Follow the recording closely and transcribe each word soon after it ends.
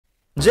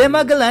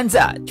Jema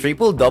Galanza,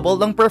 triple-double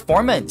ng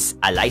performance.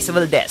 Alyssa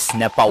Valdez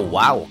na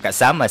pa-wow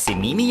kasama si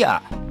Mimia.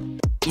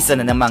 Isa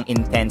na namang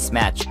intense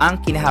match ang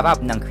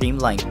kinaharap ng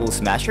Creamline Pool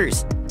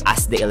Smashers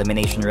as the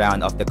elimination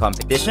round of the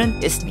competition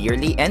is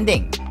nearly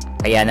ending.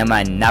 Kaya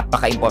naman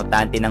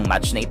napaka-importante ng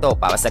match na ito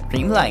para sa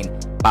Creamline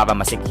para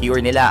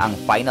ma-secure nila ang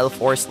Final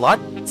Four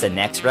slot sa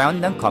next round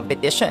ng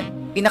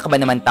competition.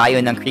 Pinakaba naman tayo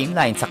ng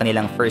Creamline sa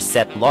kanilang first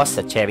set loss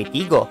sa Cherry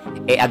Tigo,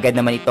 agad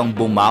naman itong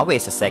bumawi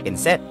sa second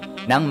set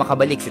nang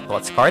makabalik si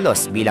Tots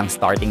Carlos bilang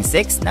starting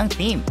six ng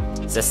team.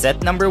 Sa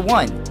set number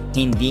 1,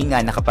 hindi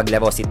nga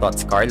nakapaglaro si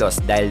Tots Carlos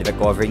dahil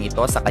recovering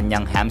ito sa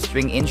kanyang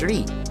hamstring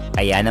injury.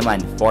 Kaya naman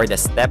for the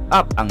step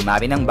up ang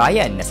Mari ng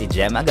Bayan na si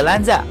Jema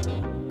Galanza.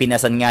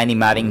 Pinasan nga ni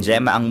Maring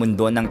Jema ang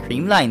mundo ng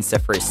Creamline sa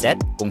first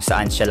set kung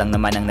saan siya lang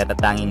naman ang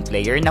natatanging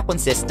player na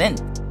consistent.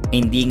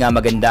 Hindi nga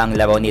maganda ang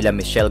laro nila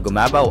Michelle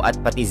Gumabaw at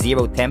pati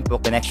zero tempo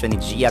connection ni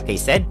Gia kay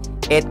Sed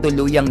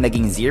tuluyang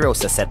naging zero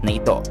sa set na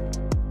ito.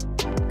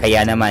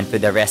 Kaya naman to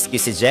the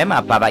rescue si Jema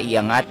para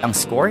iangat ang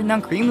score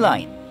ng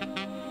Creamline.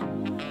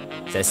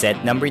 Sa set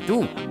number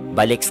 2,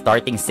 balik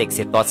starting 6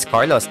 si Tots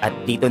Carlos at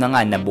dito na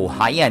nga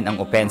nabuhayan ang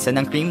opensa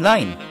ng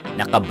Creamline.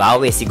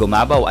 Nakabawi si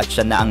Gumabaw at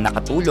siya na ang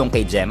nakatulong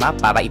kay Jema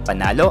para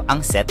ipanalo ang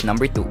set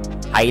number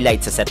 2.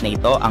 Highlight sa set na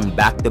ito ang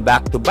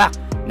back-to-back-to-back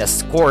na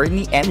score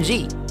ni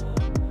MG.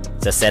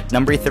 Sa set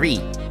number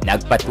 3,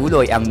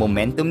 nagpatuloy ang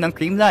momentum ng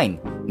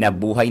Creamline.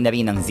 Nabuhay na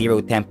rin ang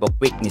zero tempo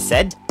quick ni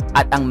Sed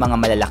at ang mga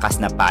malalakas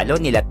na palo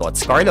nila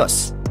Tots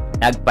Carlos.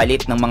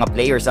 Nagpalit ng mga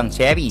players ang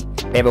Cherry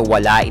pero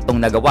wala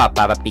itong nagawa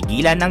para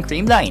pigilan ng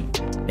Creamline.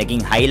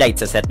 Naging highlight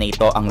sa set na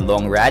ito ang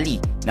long rally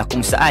na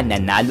kung saan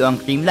nanalo ang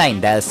Creamline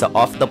dahil sa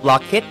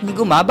off-the-block hit ni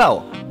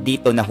Gumabaw.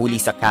 Dito nahuli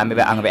sa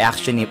camera ang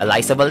reaction ni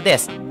Alyssa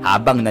Valdez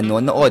habang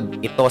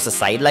nanonood ito sa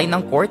sideline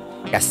ng court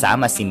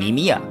kasama si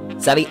Mimia.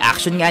 Sa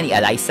reaction nga ni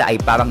Alyssa ay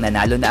parang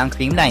nanalo na ang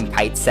Creamline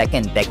kahit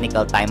second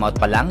technical timeout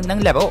pa lang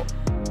ng laro.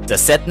 Sa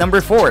set number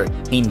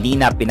 4, hindi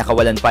na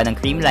pinakawalan pa ng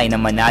Creamline na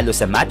manalo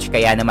sa match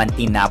kaya naman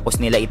tinapos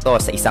nila ito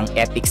sa isang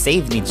epic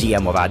save ni Gia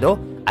Morado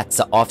at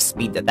sa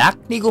off-speed attack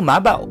ni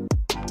Gumabaw.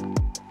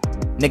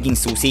 Naging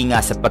susi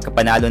nga sa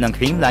pagkapanalo ng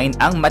Creamline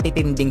ang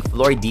matitinding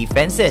floor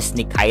defenses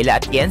ni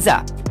Kyla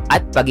Atienza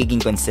at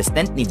pagiging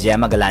consistent ni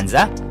Jema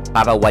Galanza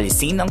para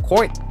walisin ang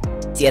court.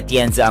 Si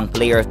Atienza ang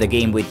player of the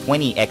game with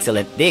 20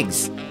 excellent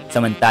digs.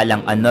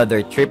 Samantalang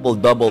another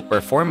triple-double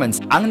performance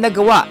ang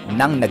nagawa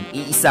ng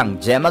nag-iisang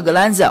Jema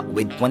Galanza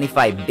with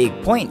 25 big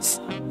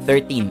points,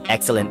 13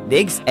 excellent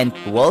digs, and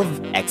 12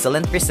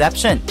 excellent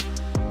reception.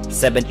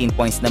 17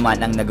 points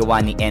naman ang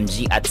nagawa ni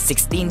MG at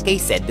 16 kay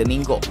Sed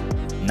Domingo.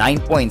 9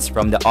 points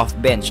from the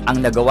off-bench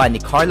ang nagawa ni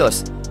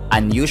Carlos.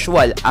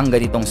 Unusual ang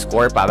ganitong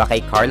score para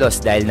kay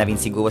Carlos dahil na rin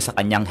siguro sa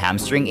kanyang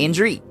hamstring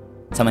injury.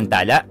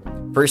 Samantala,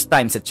 first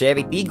time sa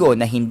Cherry Tigo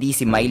na hindi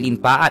si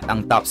Mylene Paat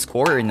ang top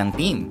scorer ng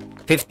team.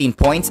 15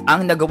 points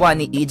ang nagawa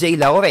ni EJ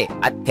Laure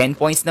at 10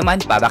 points naman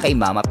para kay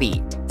Mama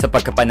P. Sa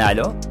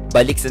pagkapanalo,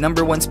 balik sa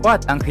number 1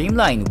 spot ang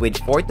Creamline with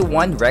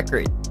 4-1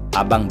 record,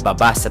 habang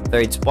baba sa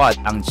third spot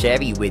ang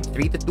Cherry with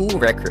 3-2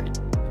 record.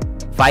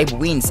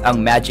 5 wins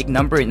ang magic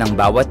number ng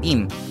bawat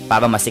team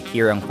para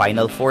ma-secure ang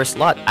Final Four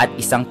slot at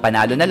isang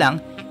panalo na lang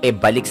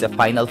balik sa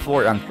Final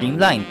Four ang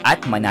Creamline at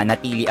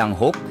mananatili ang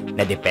hope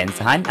na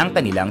depensahan ang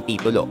kanilang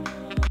titulo.